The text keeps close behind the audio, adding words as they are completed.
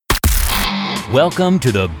Welcome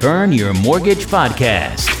to the Burn Your Mortgage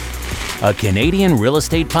Podcast, a Canadian real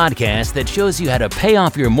estate podcast that shows you how to pay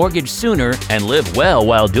off your mortgage sooner and live well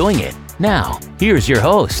while doing it. Now, here's your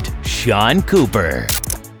host, Sean Cooper.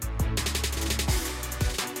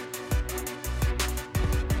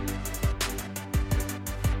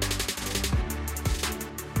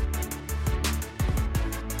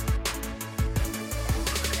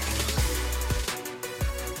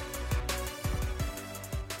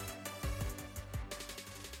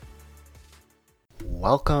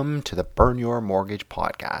 Welcome to the Burn Your Mortgage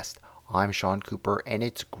Podcast. I'm Sean Cooper, and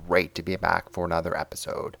it's great to be back for another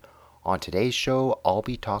episode. On today's show, I'll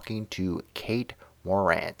be talking to Kate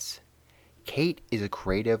Morantz. Kate is a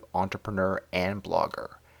creative entrepreneur and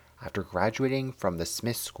blogger. After graduating from the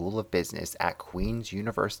Smith School of Business at Queen's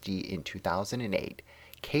University in 2008,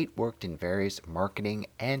 Kate worked in various marketing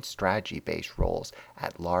and strategy-based roles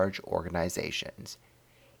at large organizations.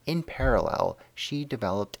 In parallel, she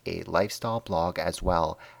developed a lifestyle blog as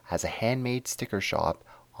well as a handmade sticker shop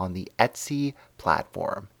on the Etsy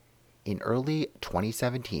platform. In early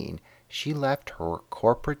 2017, she left her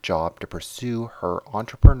corporate job to pursue her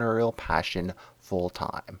entrepreneurial passion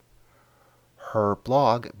full-time. Her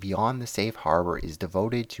blog, Beyond the Safe Harbor, is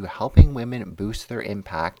devoted to helping women boost their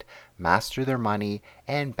impact, master their money,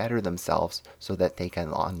 and better themselves so that they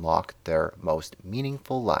can unlock their most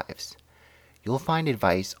meaningful lives. You'll find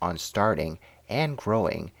advice on starting and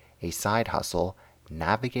growing a side hustle,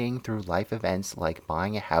 navigating through life events like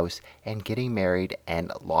buying a house and getting married,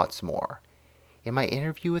 and lots more. In my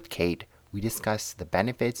interview with Kate, we discuss the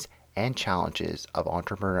benefits and challenges of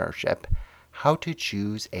entrepreneurship, how to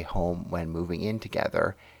choose a home when moving in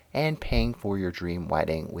together, and paying for your dream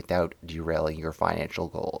wedding without derailing your financial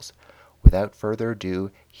goals. Without further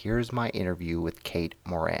ado, here's my interview with Kate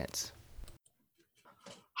Morantz.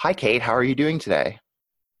 Hi, Kate. How are you doing today?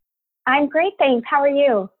 I'm great, thanks. How are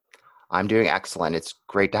you? I'm doing excellent. It's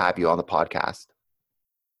great to have you on the podcast.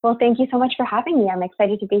 Well, thank you so much for having me. I'm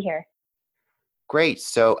excited to be here. Great.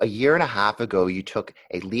 So a year and a half ago, you took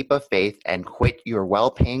a leap of faith and quit your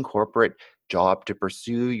well-paying corporate job to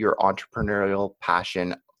pursue your entrepreneurial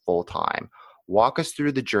passion full-time. Walk us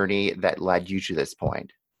through the journey that led you to this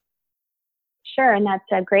point. Sure, and that's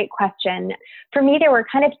a great question. For me, there were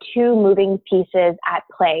kind of two moving pieces at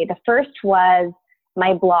play. The first was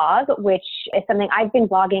my blog, which is something I've been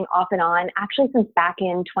blogging off and on actually since back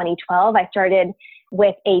in 2012. I started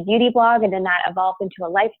with a beauty blog, and then that evolved into a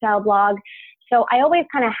lifestyle blog. So I always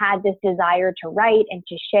kind of had this desire to write and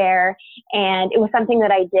to share, and it was something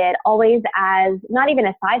that I did always as not even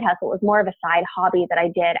a side hustle. It was more of a side hobby that I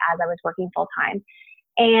did as I was working full time.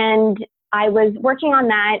 And I was working on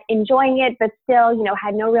that, enjoying it, but still,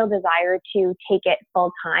 had no real desire to take it full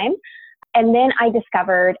time. And then I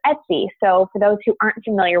discovered Etsy. So for those who aren't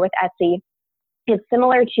familiar with Etsy, it's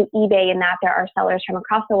similar to eBay in that there are sellers from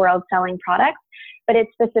across the world selling products, but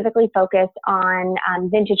it's specifically focused on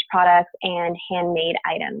vintage products and handmade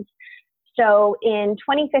items. So in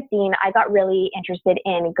 2015, I got really interested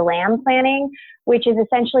in glam planning, which is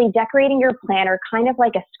essentially decorating your planner kind of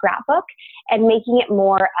like a scrapbook and making it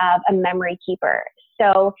more of a memory keeper.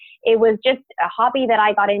 So it was just a hobby that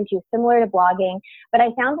I got into similar to blogging, but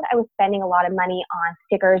I found that I was spending a lot of money on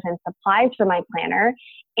stickers and supplies for my planner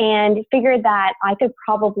and figured that I could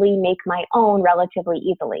probably make my own relatively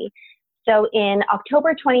easily. So in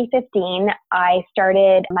October 2015, I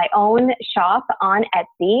started my own shop on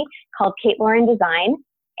Etsy called Kate Lauren Design,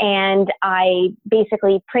 and I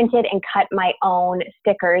basically printed and cut my own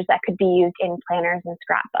stickers that could be used in planners and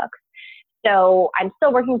scrapbooks. So I'm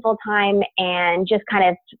still working full time and just kind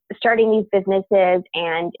of starting these businesses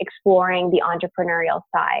and exploring the entrepreneurial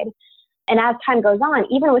side. And as time goes on,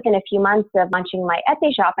 even within a few months of launching my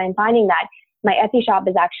Etsy shop, I'm finding that my Etsy shop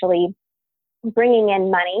is actually bringing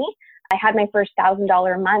in money. I had my first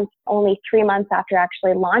 $1,000 month only 3 months after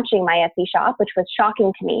actually launching my Etsy shop, which was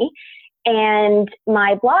shocking to me. And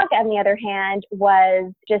my blog, on the other hand,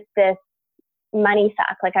 was just this money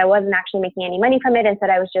suck. Like I wasn't actually making any money from it. Instead,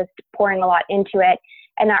 I was just pouring a lot into it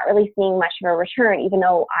and not really seeing much of a return, even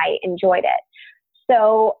though I enjoyed it.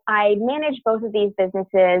 So I managed both of these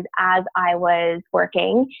businesses as I was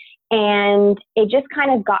working. And it just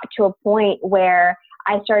kind of got to a point where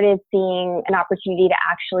I started seeing an opportunity to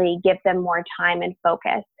actually give them more time and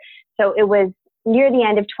focus. So it was near the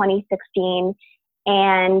end of 2016,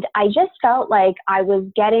 and I just felt like I was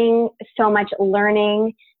getting so much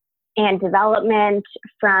learning and development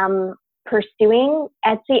from pursuing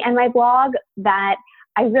Etsy and my blog that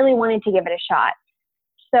I really wanted to give it a shot.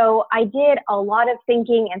 So I did a lot of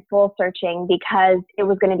thinking and soul searching because it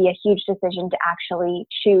was going to be a huge decision to actually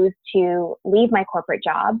choose to leave my corporate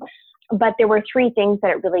job But there were three things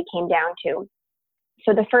that it really came down to.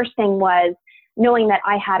 So the first thing was knowing that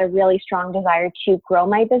I had a really strong desire to grow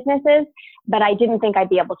my businesses, but I didn't think I'd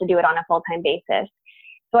be able to do it on a full-time basis.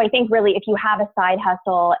 So I think really if you have a side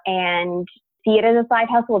hustle and see it as a side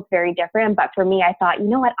hustle, it's very different. But for me, I thought, you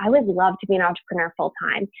know what, I would love to be an entrepreneur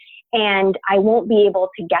full-time, and I won't be able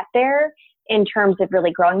to get there in terms of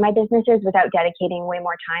really growing my businesses without dedicating way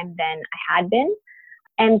more time than I had been.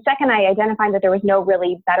 And second, I identified that there was no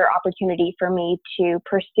really better opportunity for me to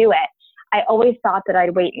pursue it. I always thought that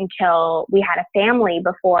I'd wait until we had a family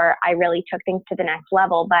before I really took things to the next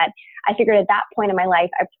level. But I figured at that point in my life,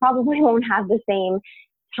 I probably won't have the same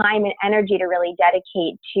time and energy to really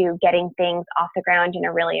dedicate to getting things off the ground in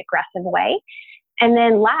a really aggressive way. And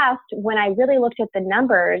then last, when I really looked at the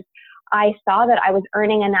numbers, I saw that I was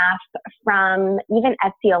earning enough from even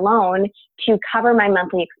Etsy alone to cover my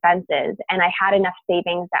monthly expenses. And I had enough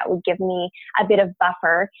savings that would give me a bit of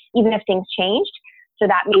buffer, even if things changed. So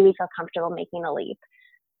that made me feel comfortable making the leap.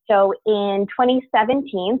 So in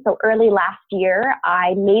 2017, so early last year,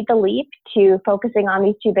 I made the leap to focusing on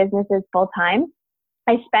these two businesses full time.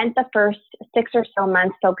 I spent the first 6 or so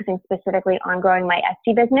months focusing specifically on growing my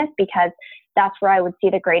Etsy business because that's where I would see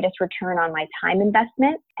the greatest return on my time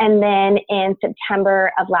investment. And then in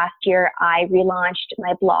September of last year, I relaunched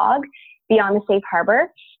my blog, Beyond the Safe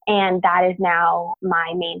Harbor, and that is now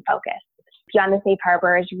my main focus. Beyond the Safe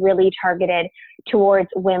Harbor is really targeted towards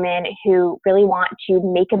women who really want to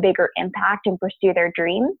make a bigger impact and pursue their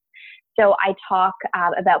dreams. So I talk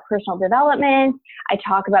about personal development, I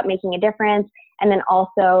talk about making a difference, and then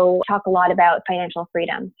also talk a lot about financial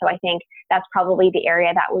freedom. So I think that's probably the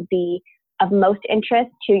area that would be of most interest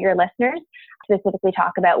to your listeners. Specifically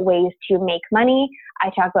talk about ways to make money. I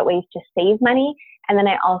talk about ways to save money. And then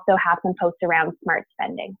I also have some posts around smart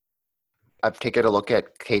spending. I've taken a look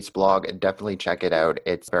at Kate's blog and definitely check it out.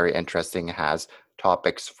 It's very interesting. It has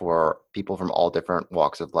topics for people from all different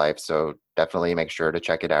walks of life. So definitely make sure to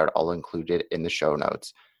check it out. I'll include it in the show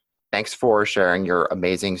notes. Thanks for sharing your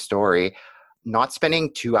amazing story. Not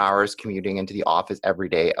spending 2 hours commuting into the office every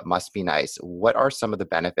day must be nice. What are some of the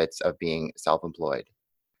benefits of being self-employed?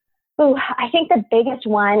 Ooh, I think the biggest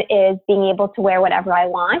one is being able to wear whatever I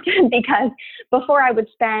want, because before I would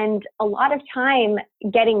spend a lot of time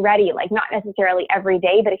getting ready, like not necessarily every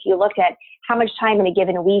day, but if you looked at how much time in a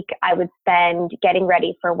given week I would spend getting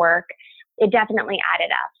ready for work, it definitely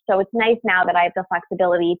added up. So it's nice now that I have the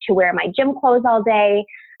flexibility to wear my gym clothes all day,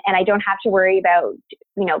 and I don't have to worry about,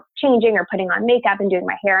 changing or putting on makeup and doing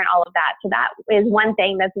my hair and all of that. So that is one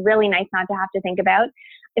thing that's really nice not to have to think about.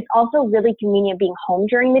 It's also really convenient being home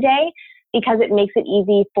during the day because it makes it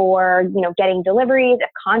easy for, getting deliveries if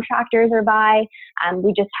contractors are by.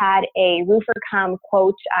 We just had a roofer come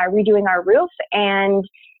quote redoing our roof, and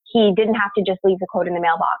he didn't have to just leave the quote in the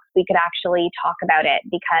mailbox. We could actually talk about it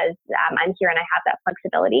because I'm here and I have that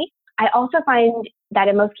flexibility. I also find that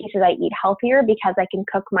in most cases I eat healthier because I can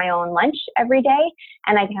cook my own lunch every day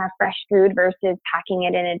and I can have fresh food versus packing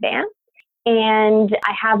it in advance. And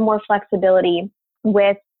I have more flexibility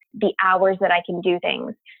with the hours that I can do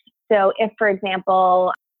things. So if, for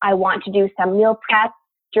example, I want to do some meal prep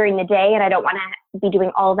during the day and I don't want to be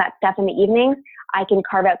doing all of that stuff in the evenings, I can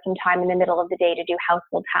carve out some time in the middle of the day to do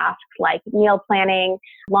household tasks like meal planning,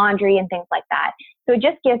 laundry, and things like that. So it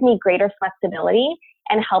just gives me greater flexibility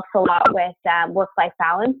and helps a lot with work-life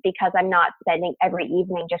balance because I'm not spending every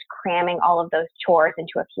evening just cramming all of those chores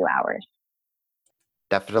into a few hours.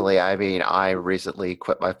 Definitely. I mean, I recently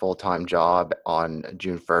quit my full-time job on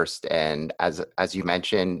June 1st. And as you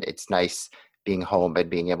mentioned, it's nice being home and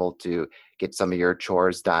being able to get some of your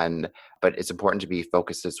chores done, but it's important to be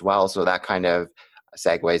focused as well. So that kind of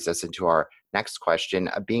segues us into our next question.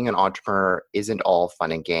 Being an entrepreneur isn't all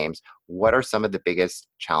fun and games. What are some of the biggest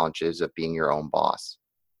challenges of being your own boss?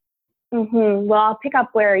 Well, I'll pick up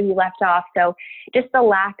where you left off. So just the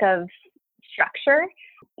lack of structure,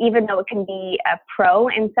 even though it can be a pro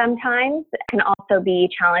and sometimes it can also be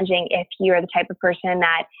challenging if you're the type of person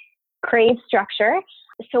that craves structure.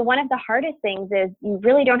 So one of the hardest things is you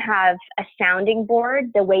really don't have a sounding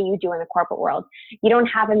board the way you do in the corporate world. You don't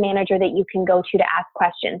have a manager that you can go to ask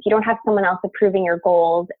questions. You don't have someone else approving your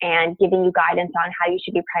goals and giving you guidance on how you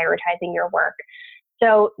should be prioritizing your work.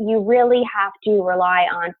 So you really have to rely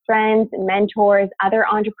on friends, mentors, other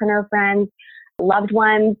entrepreneur friends, loved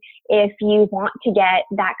ones. If you want to get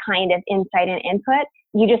that kind of insight and input,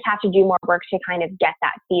 you just have to do more work to kind of get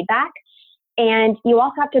that feedback. And you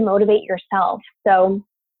also have to motivate yourself. So,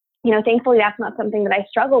 thankfully that's not something that I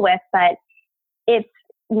struggle with, but it's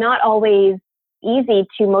not always easy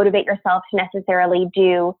to motivate yourself to necessarily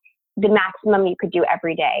do the maximum you could do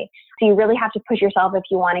every day. So you really have to push yourself if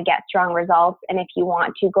you want to get strong results. And if you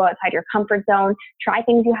want to go outside your comfort zone, try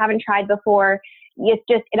things you haven't tried before.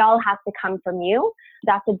 It all has to come from you.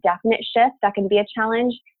 That's a definite shift. That can be a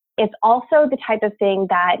challenge. It's also the type of thing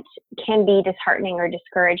that can be disheartening or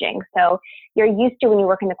discouraging. So you're used to, when you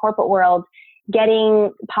work in the corporate world,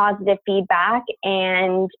 getting positive feedback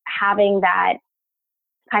and having that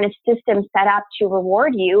kind of system set up to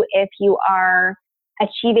reward you if you are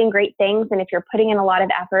achieving great things and if you're putting in a lot of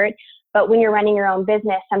effort. But when you're running your own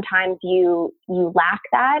business, sometimes you lack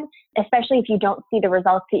that, especially if you don't see the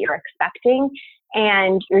results that you're expecting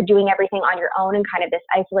and you're doing everything on your own in kind of this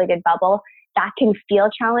isolated bubble. That can feel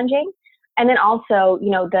challenging. And then also,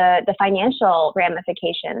 the financial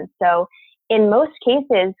ramifications. So in most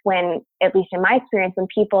cases, when, at least in my experience, when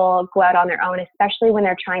people go out on their own, especially when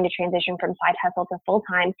they're trying to transition from side hustle to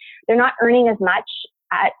full-time, they're not earning as much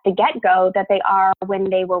at the get-go that they are when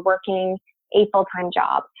they were working a full-time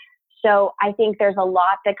job. So I think there's a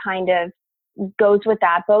lot that kind of goes with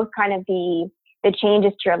that, both kind of the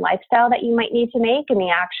changes to your lifestyle that you might need to make and the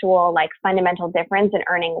actual fundamental difference in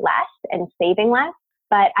earning less and saving less.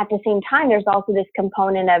 But at the same time, there's also this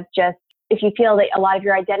component of just, if you feel that a lot of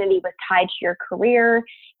your identity was tied to your career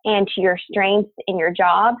and to your strengths in your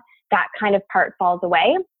job, that kind of part falls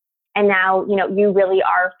away. And now, you really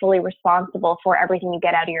are fully responsible for everything you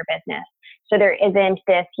get out of your business. So there isn't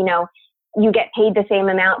this, you get paid the same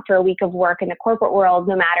amount for a week of work in the corporate world,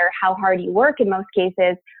 no matter how hard you work in most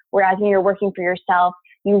cases. Whereas when you're working for yourself,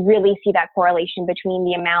 you really see that correlation between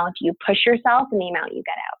the amount you push yourself and the amount you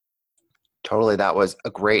get out. Totally. That was a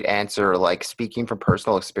great answer. Speaking from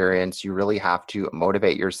personal experience, you really have to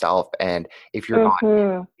motivate yourself. And if you're not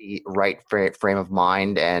in the right frame of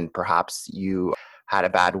mind and perhaps you had a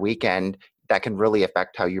bad weekend, that can really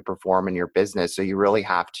affect how you perform in your business. So you really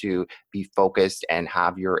have to be focused and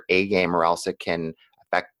have your A game, or else it can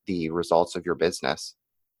affect the results of your business.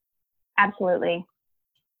 Absolutely.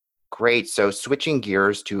 Great. So switching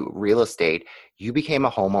gears to real estate, you became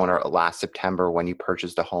a homeowner last September when you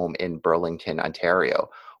purchased a home in Burlington, Ontario.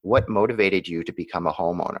 What motivated you to become a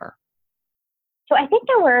homeowner? So I think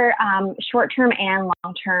there were short-term and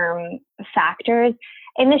long-term factors.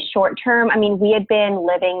 In the short term, we had been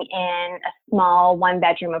living in a small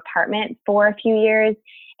one-bedroom apartment for a few years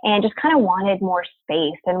and just kind of wanted more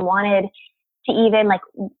space and wanted to even,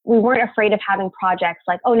 we weren't afraid of having projects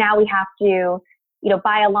now we have to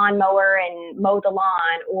buy a lawnmower and mow the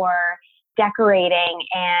lawn, or decorating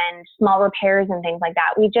and small repairs and things like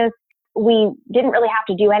that. We didn't really have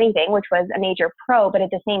to do anything, which was a major pro. But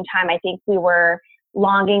at the same time, I think we were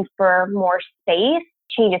longing for more space,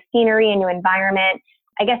 change of scenery, a new environment.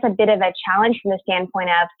 I guess a bit of a challenge from the standpoint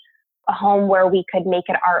of a home where we could make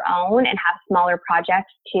it our own and have smaller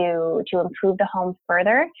projects to improve the home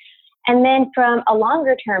further. And then from a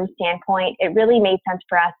longer term standpoint, it really made sense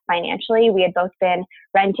for us financially. We had both been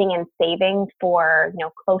renting and saving for,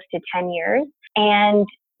 close to 10 years. And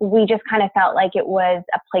we just kind of felt like it was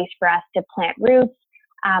a place for us to plant roots,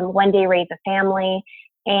 one day raise a family.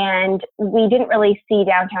 And we didn't really see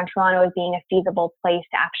downtown Toronto as being a feasible place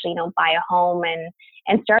to actually, buy a home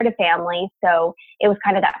and start a family. So it was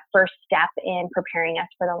kind of that first step in preparing us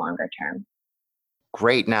for the longer term.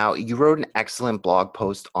 Great. Now, you wrote an excellent blog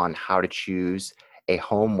post on how to choose a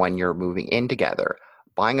home when you're moving in together.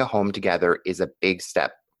 Buying a home together is a big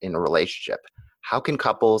step in a relationship. How can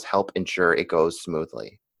couples help ensure it goes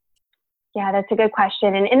smoothly? Yeah, that's a good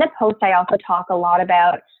question. And in the post, I also talk a lot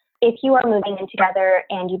about if you are moving in together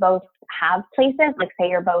and you both have places, say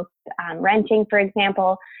you're both renting, for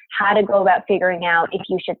example, how to go about figuring out if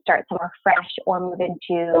you should start somewhere fresh or move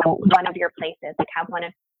into one of your places, have one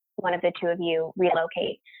of the two of you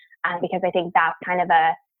relocate, because I think that's kind of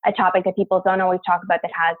a topic that people don't always talk about,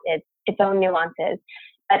 that has its own nuances.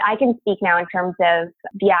 But I can speak now in terms of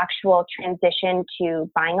the actual transition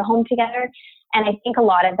to buying a home together. And I think a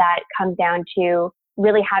lot of that comes down to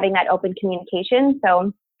really having that open communication.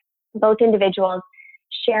 So both individuals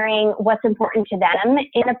sharing what's important to them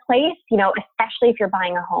in a place, especially if you're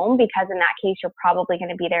buying a home, because in that case, you're probably going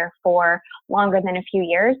to be there for longer than a few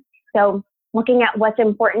years. So looking at what's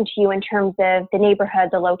important to you in terms of the neighborhood,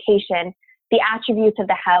 the location, the attributes of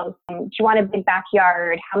the house. Do you want a big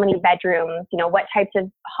backyard? How many bedrooms? What types of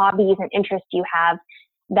hobbies and interests do you have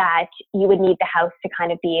that you would need the house to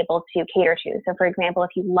kind of be able to cater to? So for example, if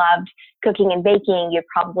you loved cooking and baking, you'd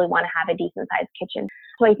probably want to have a decent sized kitchen.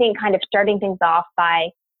 So I think kind of starting things off by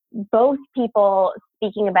both people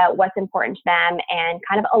speaking about what's important to them and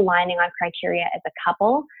kind of aligning on criteria as a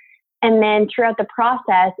couple. And then throughout the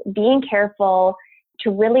process, being careful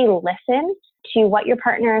to really listen to what your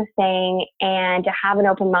partner is saying and to have an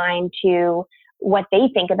open mind to what they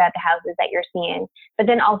think about the houses that you're seeing, but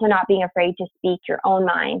then also not being afraid to speak your own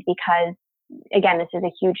mind, because again, this is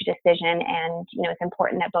a huge decision, and it's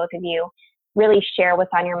important that both of you really share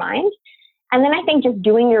what's on your mind. And then I think just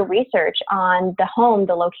doing your research on the home,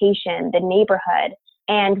 the location, the neighborhood,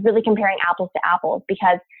 and really comparing apples to apples,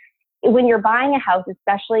 because when you're buying a house,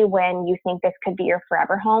 especially when you think this could be your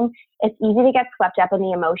forever home, it's easy to get swept up in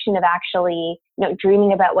the emotion of actually,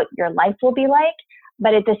 dreaming about what your life will be like.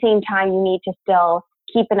 But at the same time, you need to still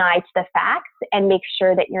keep an eye to the facts and make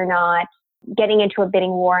sure that you're not getting into a bidding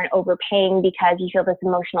war and overpaying because you feel this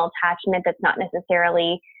emotional attachment that's not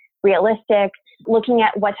necessarily realistic. Looking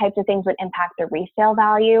at what types of things would impact the resale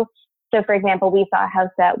value. So for example, we saw a house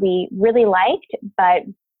that we really liked, but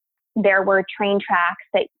there were train tracks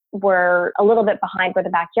that were a little bit behind where the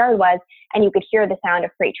backyard was, and you could hear the sound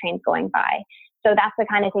of freight trains going by. So that's the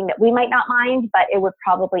kind of thing that we might not mind, but it would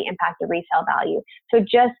probably impact the resale value. So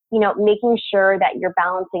just, making sure that you're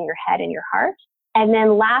balancing your head and your heart. And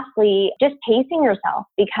then lastly, just pacing yourself,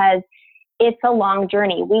 because it's a long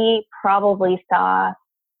journey. We probably saw,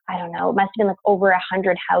 I don't know, it must have been like over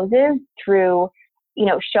 100 houses through,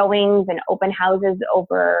 showings and open houses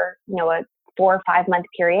over, a 4 or 5 month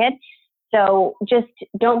period. So just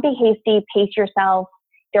don't be hasty, pace yourself.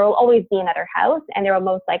 There will always be another house, and there will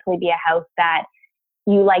most likely be a house that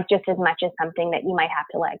you like just as much as something that you might have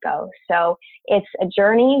to let go. So it's a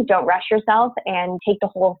journey. Don't rush yourself, and take the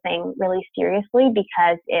whole thing really seriously,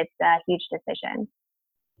 because it's a huge decision.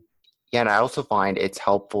 Yeah, and I also find it's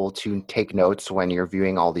helpful to take notes when you're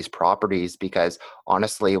viewing all these properties, because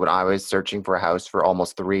honestly, when I was searching for a house for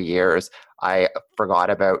almost 3 years, I forgot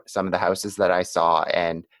about some of the houses that I saw.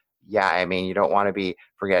 And yeah, I mean, you don't want to be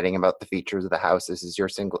forgetting about the features of the house. This is your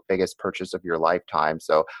single biggest purchase of your lifetime.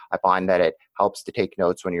 So I find that it helps to take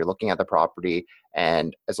notes when you're looking at the property.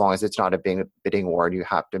 And as long as it's not a big bidding war and you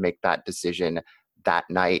have to make that decision that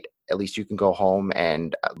night, at least you can go home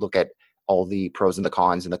and look at all the pros and the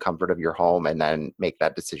cons in the comfort of your home, and then make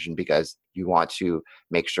that decision, because you want to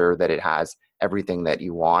make sure that it has everything that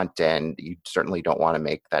you want, and you certainly don't want to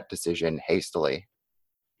make that decision hastily.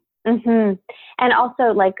 Mm-hmm. And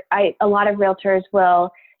also, a lot of realtors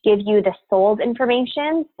will give you the sold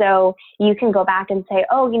information. So you can go back and say,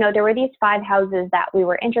 oh, there were these 5 houses that we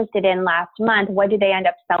were interested in last month. What did they end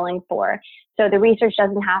up selling for? So the research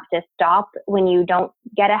doesn't have to stop when you don't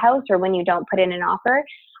get a house or when you don't put in an offer.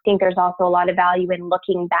 I think there's also a lot of value in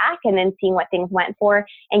looking back and then seeing what things went for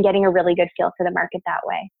and getting a really good feel for the market that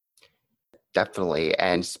way. Definitely.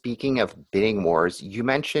 And speaking of bidding wars, you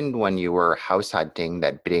mentioned when you were house hunting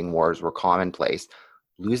that bidding wars were commonplace.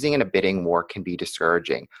 Losing in a bidding war can be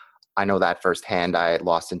discouraging. I know that firsthand. I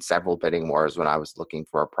lost in several bidding wars when I was looking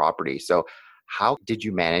for a property. So how did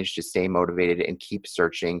you manage to stay motivated and keep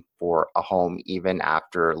searching for a home even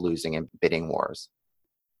after losing in bidding wars?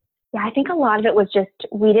 Yeah, I think a lot of it was just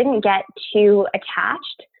we didn't get too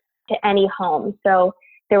attached to any home. So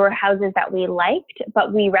there were houses that we liked,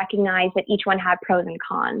 but we recognized that each one had pros and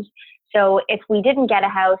cons. So if we didn't get a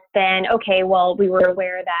house, then okay, well, we were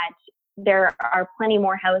aware that there are plenty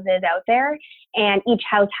more houses out there, and each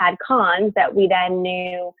house had cons that we then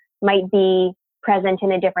knew might be present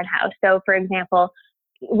in a different house. So for example,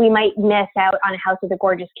 we might miss out on a house with a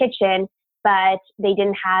gorgeous kitchen, but they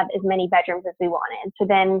didn't have as many bedrooms as we wanted. So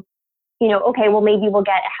then, okay, well, maybe we'll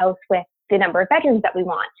get a house with the number of bedrooms that we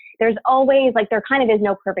want. There's always, there kind of is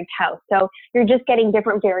no perfect house. So you're just getting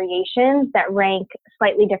different variations that rank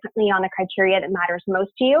slightly differently on the criteria that matters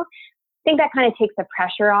most to you. I think that kind of takes the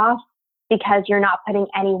pressure off, because you're not putting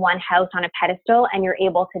any one house on a pedestal and you're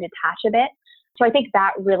able to detach a bit. So I think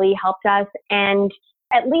that really helped us. And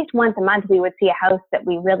at least once a month, we would see a house that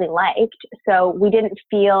we really liked. So we didn't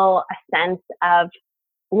feel a sense of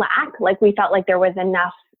lack. We felt like there was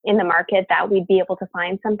enough in the market that we'd be able to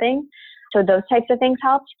find something. So those types of things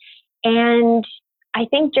helped. And I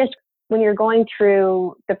think just when you're going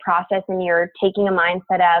through the process and you're taking a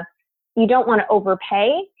mindset of you don't want to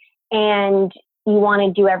overpay and you want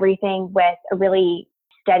to do everything with a really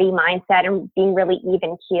steady mindset and being really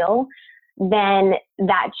even keel, then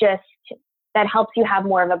that helps you have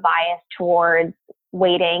more of a bias towards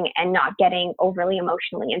waiting and not getting overly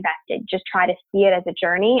emotionally invested. Just try to see it as a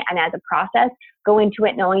journey and as a process. Go into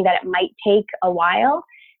it knowing that it might take a while.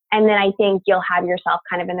 And then I think you'll have yourself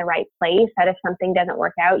kind of in the right place that if something doesn't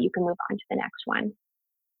work out, you can move on to the next one.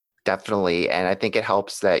 Definitely. And I think it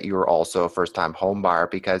helps that you're also a first-time home buyer,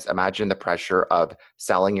 because imagine the pressure of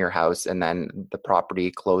selling your house and then the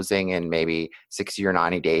property closing in maybe 60 or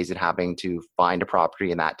 90 days and having to find a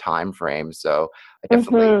property in that time frame. So I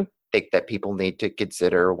definitely think that people need to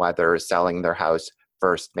consider whether selling their house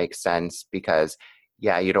first makes sense because,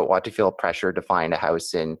 yeah, you don't want to feel pressure to find a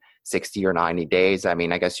house in 60 or 90 days. I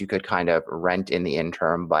mean, I guess you could kind of rent in the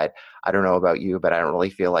interim, but I don't know about you, but I don't really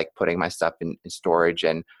feel like putting my stuff in storage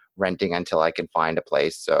and renting until I can find a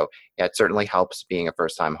place. So yeah, it certainly helps being a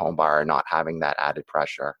first-time home buyer, not having that added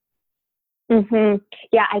pressure.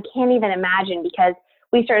 Yeah, I can't even imagine because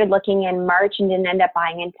we started looking in March and didn't end up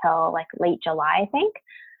buying until like late July, I think.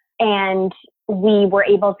 And we were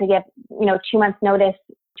able to give, 2 months notice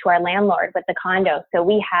to our landlord with the condo. So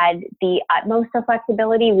we had the utmost of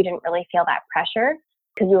flexibility. We didn't really feel that pressure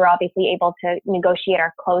because we were obviously able to negotiate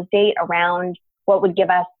our close date around what would give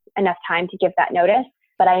us enough time to give that notice.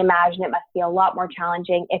 But I imagine it must be a lot more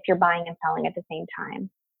challenging if you're buying and selling at the same time.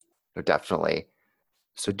 Definitely.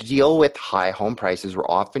 So to deal with high home prices, we're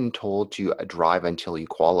often told to drive until you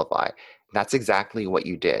qualify. That's exactly what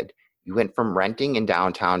you did. You went from renting in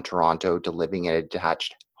downtown Toronto to living in a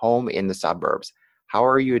detached home in the suburbs. How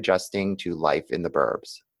are you adjusting to life in the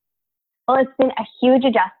burbs? Well, it's been a huge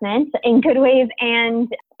adjustment in good ways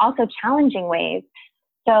and also challenging ways.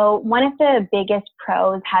 So one of the biggest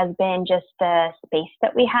pros has been just the space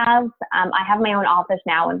that we have. I have my own office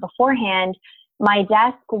now, and beforehand, my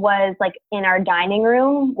desk was like in our dining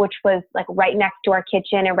room, which was like right next to our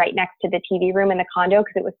kitchen and right next to the TV room in the condo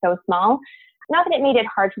because it was so small. Not that it made it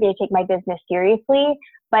hard for me to take my business seriously,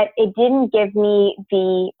 but it didn't give me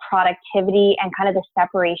the productivity and kind of the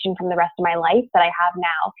separation from the rest of my life that I have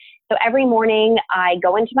now. So every morning I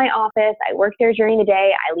go into my office, I work there during the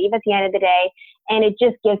day, I leave at the end of the day, and it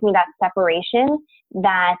just gives me that separation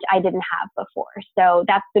that I didn't have before. So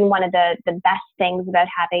that's been one of the best things about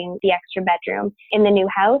having the extra bedroom in the new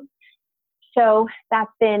house. So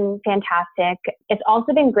that's been fantastic. It's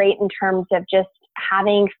also been great in terms of just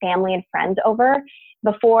having family and friends over.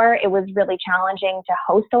 Before, it was really challenging to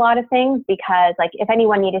host a lot of things because like if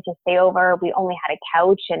anyone needed to stay over, we only had a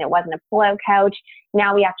couch and it wasn't a pull-out couch.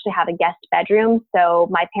 Now we actually have a guest bedroom. So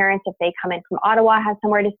my parents, if they come in from Ottawa, have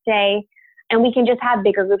somewhere to stay. And we can just have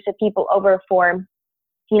bigger groups of people over for,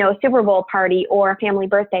 a Super Bowl party or a family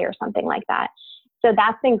birthday or something like that. So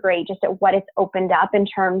that's been great just at what it's opened up in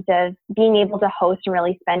terms of being able to host and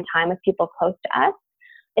really spend time with people close to us.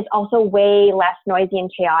 It's also way less noisy and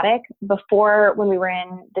chaotic. Before, when we were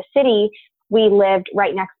in the city, we lived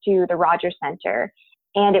right next to the Rogers Center,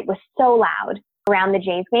 and it was so loud around the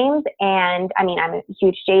Jays games. And I mean, I'm a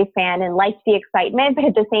huge Jays fan and like the excitement, but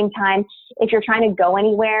at the same time, if you're trying to go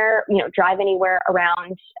anywhere, drive anywhere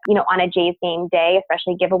around, on a Jays game day,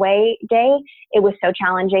 especially giveaway day, it was so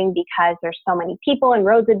challenging because there's so many people and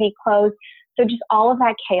roads would be closed. So just all of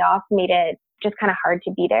that chaos made it just kind of hard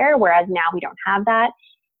to be there. Whereas now we don't have that.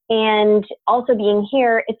 And also being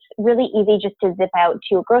here, it's really easy just to zip out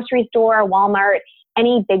to a grocery store, Walmart,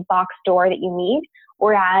 any big box store that you need.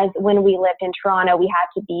 Whereas when we lived in Toronto, we had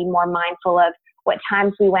to be more mindful of what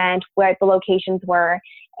times we went, where the locations were,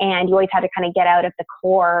 and you always had to kind of get out of the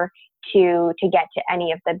core to get to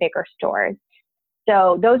any of the bigger stores.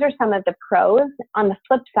 So those are some of the pros. On the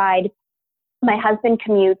flip side, my husband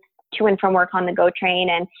commutes to and from work on the GO train,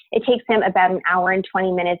 and it takes him about an hour and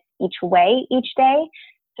 20 minutes each way each day.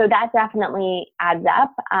 So that definitely adds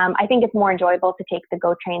up. I think it's more enjoyable to take the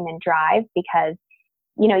GO train than drive because,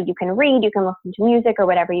 you can read, you can listen to music or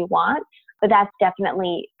whatever you want, but that's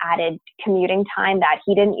definitely added commuting time that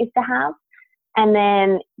he didn't used to have. And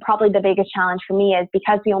then probably the biggest challenge for me is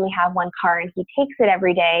because we only have one car and he takes it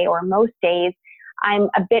every day or most days, I'm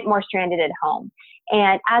a bit more stranded at home.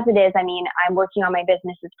 And as it is, I'm working on my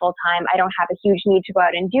businesses full time. I don't have a huge need to go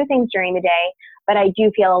out and do things during the day, but I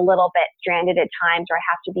do feel a little bit stranded at times where I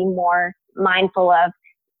have to be more mindful of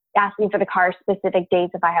asking for the car specific days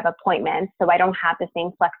if I have appointments. So I don't have the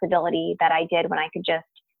same flexibility that I did when I could just,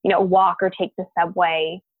 walk or take the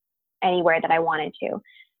subway anywhere that I wanted to.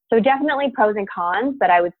 So definitely pros and cons, but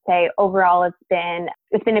I would say overall it's been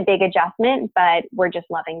a big adjustment, but we're just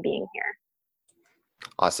loving being here.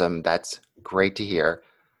 Awesome. That's great to hear.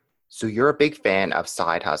 So you're a big fan of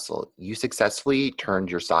side hustle. You successfully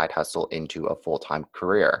turned your side hustle into a full-time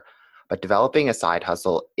career, but developing a side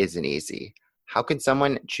hustle isn't easy. How can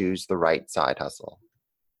someone choose the right side hustle?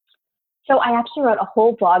 So I actually wrote a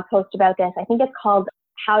whole blog post about this. I think it's called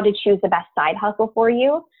How to Choose the Best Side Hustle for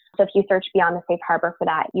You. So if you search Beyond the Safe Harbor for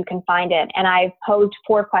that, you can find it. And I've posed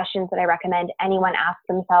 4 questions that I recommend anyone ask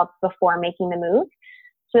themselves before making the move.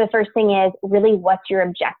 So the first thing is really, what's your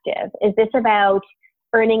objective? Is this about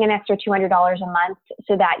earning an extra $200 a month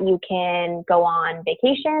so that you can go on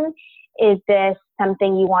vacation? Is this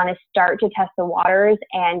something you want to start to test the waters?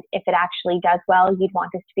 And if it actually does well, you'd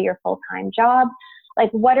want this to be your full-time job?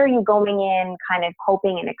 like, what are you going in kind of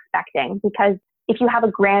hoping and expecting? Because if you have a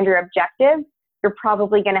grander objective, you're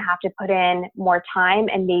probably going to have to put in more time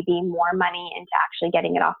and maybe more money into actually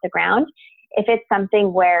getting it off the ground. If it's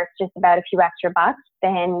something where it's just about a few extra bucks,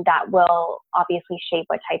 then that will obviously shape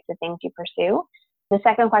what types of things you pursue. The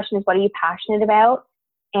second question is, what are you passionate about?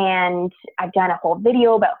 And I've done a whole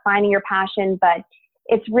video about finding your passion, but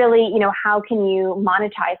it's really, how can you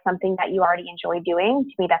monetize something that you already enjoy doing?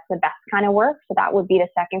 To me, that's the best kind of work. So that would be the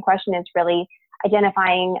second question, is really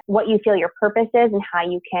identifying what you feel your purpose is and how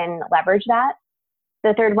you can leverage that.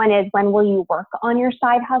 The third one is, when will you work on your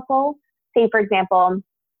side hustle? Say, for example,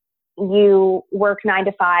 you work 9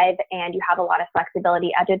 to 5 and you have a lot of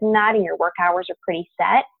flexibility other than that, and your work hours are pretty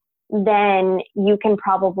set, then you can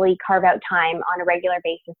probably carve out time on a regular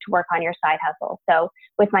basis to work on your side hustle. So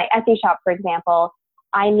with my Etsy shop, for example,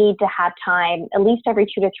 I need to have time at least every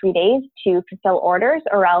 2 to 3 days to fulfill orders,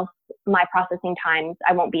 or else my processing times,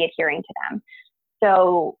 I won't be adhering to them.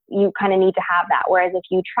 So you kind of need to have that. Whereas if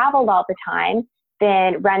you traveled all the time,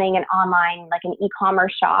 then running an online, like an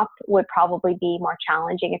e-commerce shop, would probably be more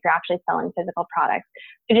challenging if you're actually selling physical products.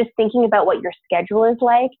 So just thinking about what your schedule is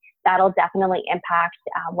like, that'll definitely impact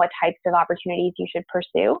what types of opportunities you should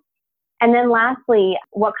pursue. And then lastly,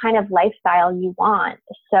 what kind of lifestyle you want.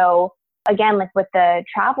 So again, like with the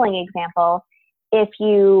traveling example, if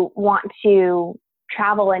you want to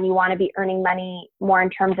travel and you want to be earning money more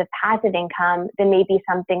in terms of passive income, then maybe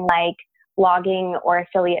something like blogging or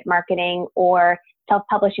affiliate marketing or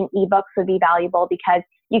self-publishing ebooks would be valuable, because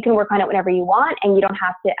you can work on it whenever you want and you don't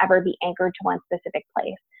have to ever be anchored to one specific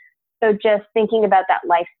place. So just thinking about that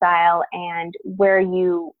lifestyle and where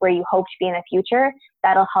you hope to be in the future,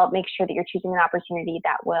 that'll help make sure that you're choosing an opportunity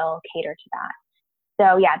that will cater to that.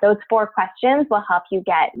 So yeah, those 4 questions will help you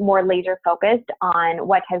get more laser focused on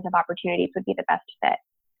what types of opportunities would be the best fit.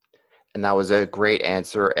 And that was a great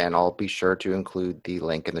answer, and I'll be sure to include the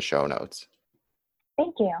link in the show notes.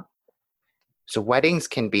 Thank you. So weddings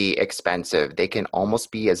can be expensive. They can almost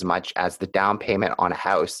be as much as the down payment on a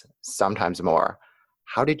house, sometimes more.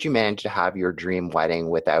 How did you manage to have your dream wedding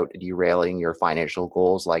without derailing your financial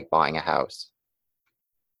goals like buying a house?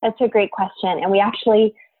 That's a great question. And we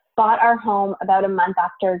actually bought our home about a month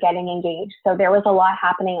after getting engaged. So there was a lot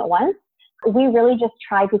happening at once. We really just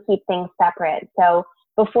tried to keep things separate. So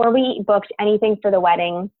before we booked anything for the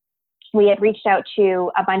wedding, we had reached out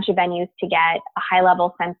to a bunch of venues to get a high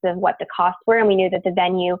level sense of what the costs were. And we knew that the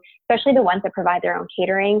venue, especially the ones that provide their own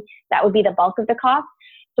catering, that would be the bulk of the cost.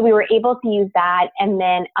 So we were able to use that, and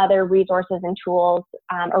then other resources and tools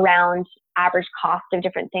around average cost of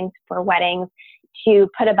different things for weddings to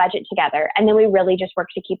put a budget together. And then we really just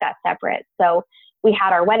worked to keep that separate. So we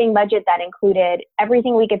had our wedding budget that included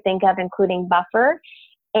everything we could think of, including buffer,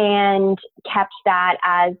 and kept that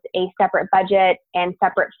as a separate budget and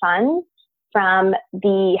separate funds from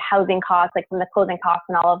the housing costs, like from the closing costs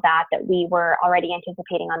and all of that we were already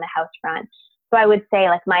anticipating on the house front. So I would say,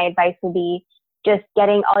 like, my advice would be just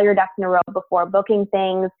getting all your ducks in a row before booking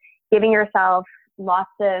things, giving yourself lots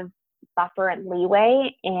of buffer and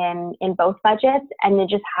leeway in both budgets, and then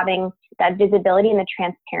just having that visibility and the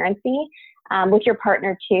transparency with your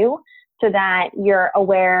partner too, so that you're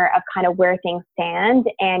aware of kind of where things stand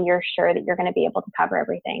and you're sure that you're going to be able to cover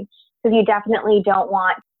everything. So you definitely don't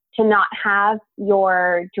want to not have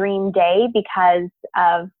your dream day because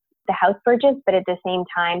of the house purchase, but at the same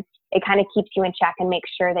time, it kind of keeps you in check and makes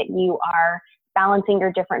sure that you are balancing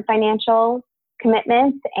your different financial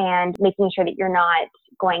commitments and making sure that you're not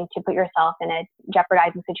going to put yourself in a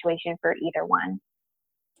jeopardizing situation for either one.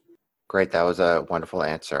 Great. That was a wonderful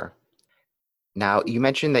answer. Now, you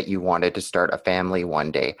mentioned that you wanted to start a family one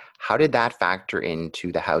day. How did that factor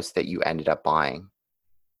into the house that you ended up buying?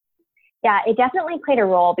 Yeah, it definitely played a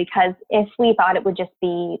role, because if we thought it would just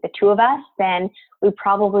be the two of us, then we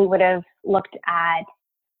probably would have looked at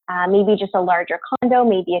maybe just a larger condo,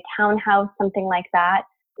 maybe a townhouse, something like that,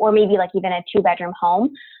 or maybe like even a 2-bedroom home.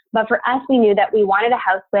 But for us, we knew that we wanted a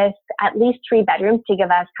house with at least 3 bedrooms to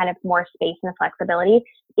give us kind of more space and flexibility.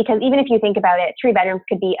 Because even if you think about it, 3 bedrooms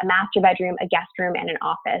could be a master bedroom, a guest room, and an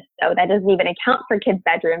office. So that doesn't even account for kids'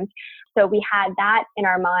 bedrooms. So we had that in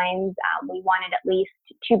our minds. We wanted at least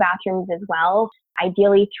 2 bathrooms as well,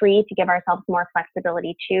 ideally 3 to give ourselves more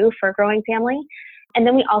flexibility too for a growing family. And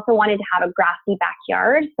then we also wanted to have a grassy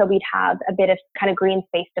backyard, so we'd have a bit of kind of green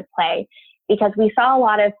space to play. Because we saw a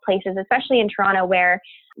lot of places, especially in Toronto, where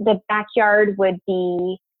the backyard would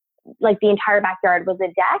be like the entire backyard was a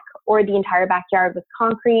deck, or the entire backyard was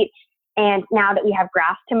concrete. And now that we have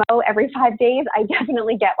grass to mow every 5 days, I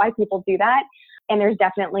definitely get why people do that. And there's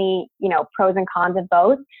definitely, pros and cons of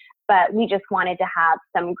both. But we just wanted to have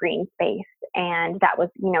some green space. And that was,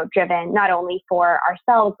 driven not only for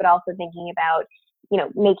ourselves, but also thinking about,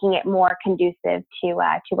 making it more conducive to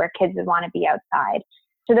where kids would want to be outside.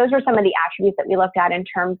 So those were some of the attributes that we looked at in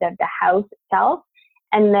terms of the house itself.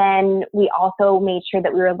 And then we also made sure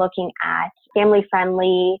that we were looking at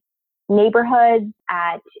family-friendly neighborhoods,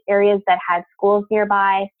 at areas that had schools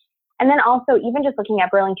nearby. And then also even just looking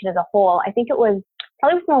at Burlington as a whole, I think it was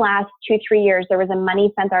probably within the last 2-3 years, there was a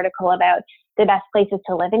Money Sense article about the best places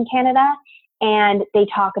to live in Canada. And they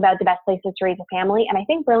talk about the best places to raise a family. And I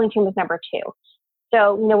think Burlington was number 2.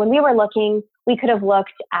 So, when we were looking, we could have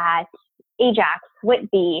looked at Ajax,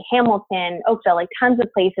 Whitby, Hamilton, Oakville, like tons of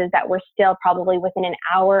places that were still probably within an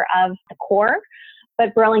hour of the core.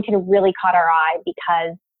 But Burlington really caught our eye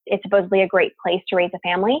because it's supposedly a great place to raise a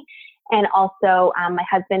family. And also my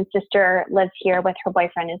husband's sister lives here with her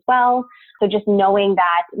boyfriend as well. So just knowing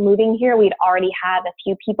that moving here, we'd already have a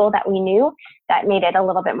few people that we knew, that made it a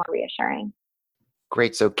little bit more reassuring.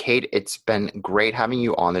 Great. So Kate, it's been great having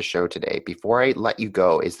you on the show today. Before I let you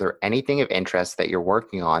go, is there anything of interest that you're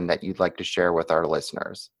working on that you'd like to share with our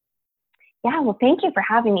listeners? Yeah, well, thank you for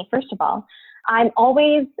having me, first of all. I'm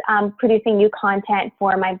always producing new content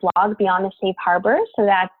for my blog, Beyond the Safe Harbor. So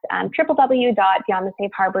that's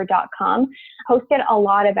www.beyondthesafeharbor.com. Posted a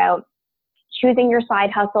lot about choosing your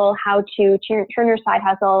side hustle, how to turn your side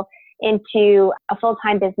hustle into a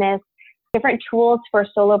full-time business, different tools for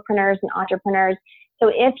solopreneurs and entrepreneurs. So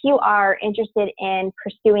if you are interested in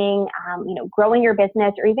pursuing, growing your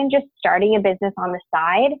business, or even just starting a business on the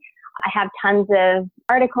side, I have tons of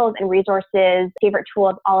articles and resources, favorite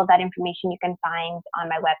tools, all of that information you can find on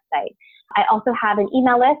my website. I also have an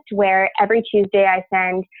email list where every Tuesday I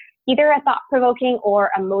send either a thought-provoking or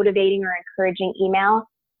a motivating or encouraging email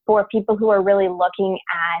for people who are really looking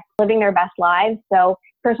at living their best lives. So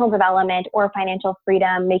personal development or financial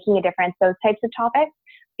freedom, making a difference, those types of topics.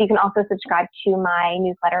 You can also subscribe to my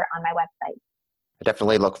newsletter on my website. I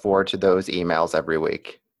definitely look forward to those emails every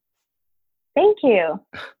week. Thank you.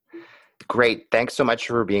 Great. Thanks so much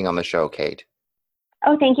for being on the show, Kate.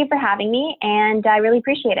 Oh, thank you for having me, and I really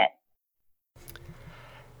appreciate it.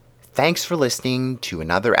 Thanks for listening to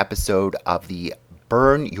another episode of the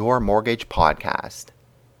Burn Your Mortgage podcast.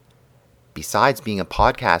 Besides being a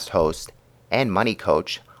podcast host and money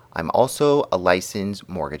coach, I'm also a licensed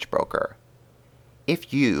mortgage broker.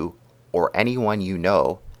 If you or anyone you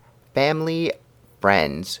know, family,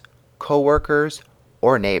 friends, coworkers,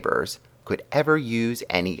 or neighbors could ever use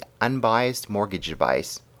any unbiased mortgage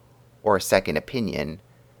advice or a second opinion,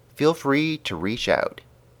 feel free to reach out.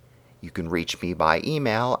 You can reach me by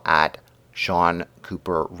email at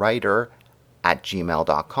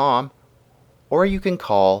seancooperwriter@gmail.com, or you can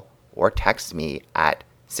call or text me at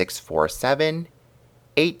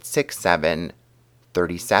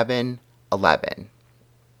 647-867-3711.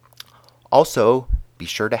 Also, be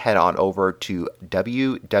sure to head on over to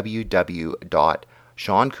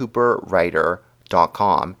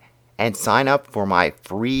www.seancooperwriter.com and sign up for my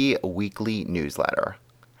free weekly newsletter.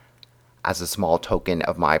 As a small token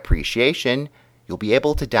of my appreciation, you'll be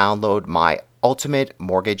able to download my ultimate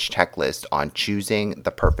mortgage checklist on choosing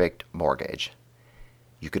the perfect mortgage.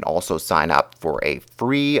 You can also sign up for a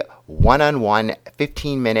free one-on-one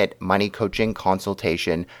 15-minute money coaching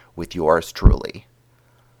consultation with yours truly.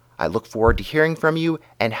 I look forward to hearing from you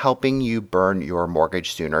and helping you burn your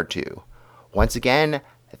mortgage sooner too. Once again,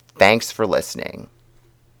 thanks for listening.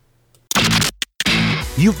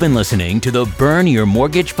 You've been listening to the Burn Your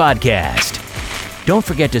Mortgage podcast. Don't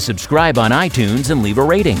forget to subscribe on iTunes and leave a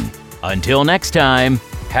rating. Until next time,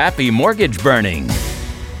 happy mortgage burning.